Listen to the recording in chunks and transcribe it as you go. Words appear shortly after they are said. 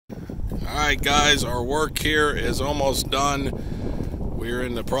Alright guys, our work here is almost done. We're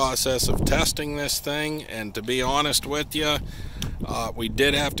in the process of testing this thing, and to be honest with you, we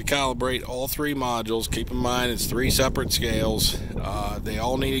did have to calibrate all three modules. Keep in mind it's three separate scales. They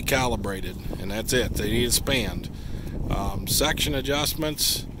all needed calibrated, and that's it. They needed spanned. Section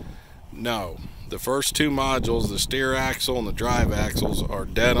adjustments, no. The first two modules, the steer axle and the drive axles, are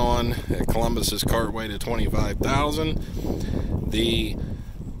dead on at Columbus's cart weight of 25,000. The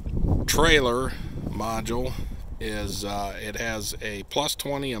trailer module is it has a plus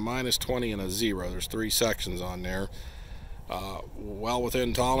 20, a minus 20, and a 0. There's three sections on there. Well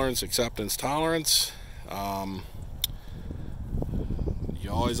within tolerance, acceptance tolerance. You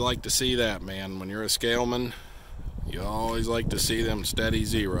always like to see that, man. When you're a scaleman, you always like to see them steady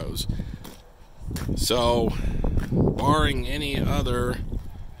zeros. So, barring any other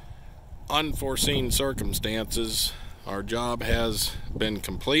unforeseen circumstances, our job has been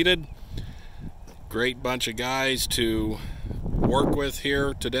completed. Great bunch of guys to work with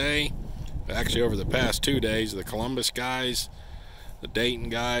here today. Actually, over the past 2 days, the Columbus guys, the Dayton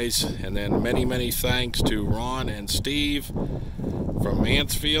guys, and then many thanks to Ron and Steve from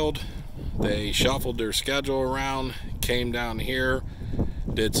Mansfield. They shuffled their schedule around, came down here,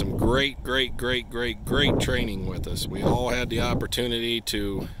 did some great training with us. We all had the opportunity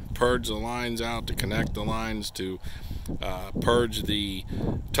to purge the lines out, to connect the lines, to purge the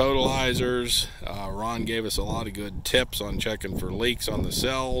totalizers. Ron gave us a lot of good tips on checking for leaks on the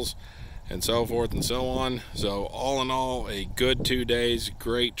cells and so forth and so on. So all in all, a good 2 days,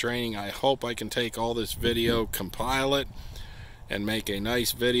 great training. I hope I can take all this video, compile it, and make a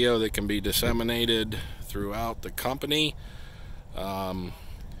nice video that can be disseminated throughout the company, you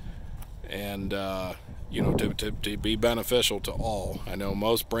know, to be beneficial to all. I know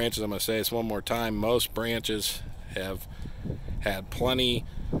most branches, I'm going to say this one more time, most branches have had plenty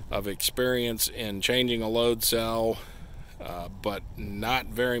of experience in changing a load cell, but not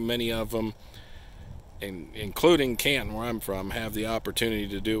very many of them, including Canton, where I'm from, have the opportunity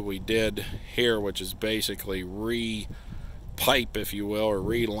to do what we did here, which is basically re-pipe, if you will, or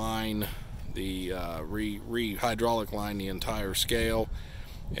reline the hydraulic line the entire scale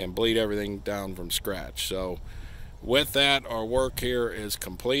and bleed everything down from scratch. So with that, our work here is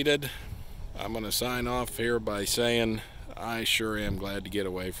completed. I'm going to sign off here by saying I sure am glad to get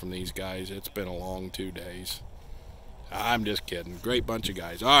away from these guys. It's been a long 2 days. I'm just kidding. Great bunch of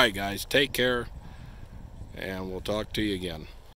guys. All right, guys, take care, and we'll talk to you again.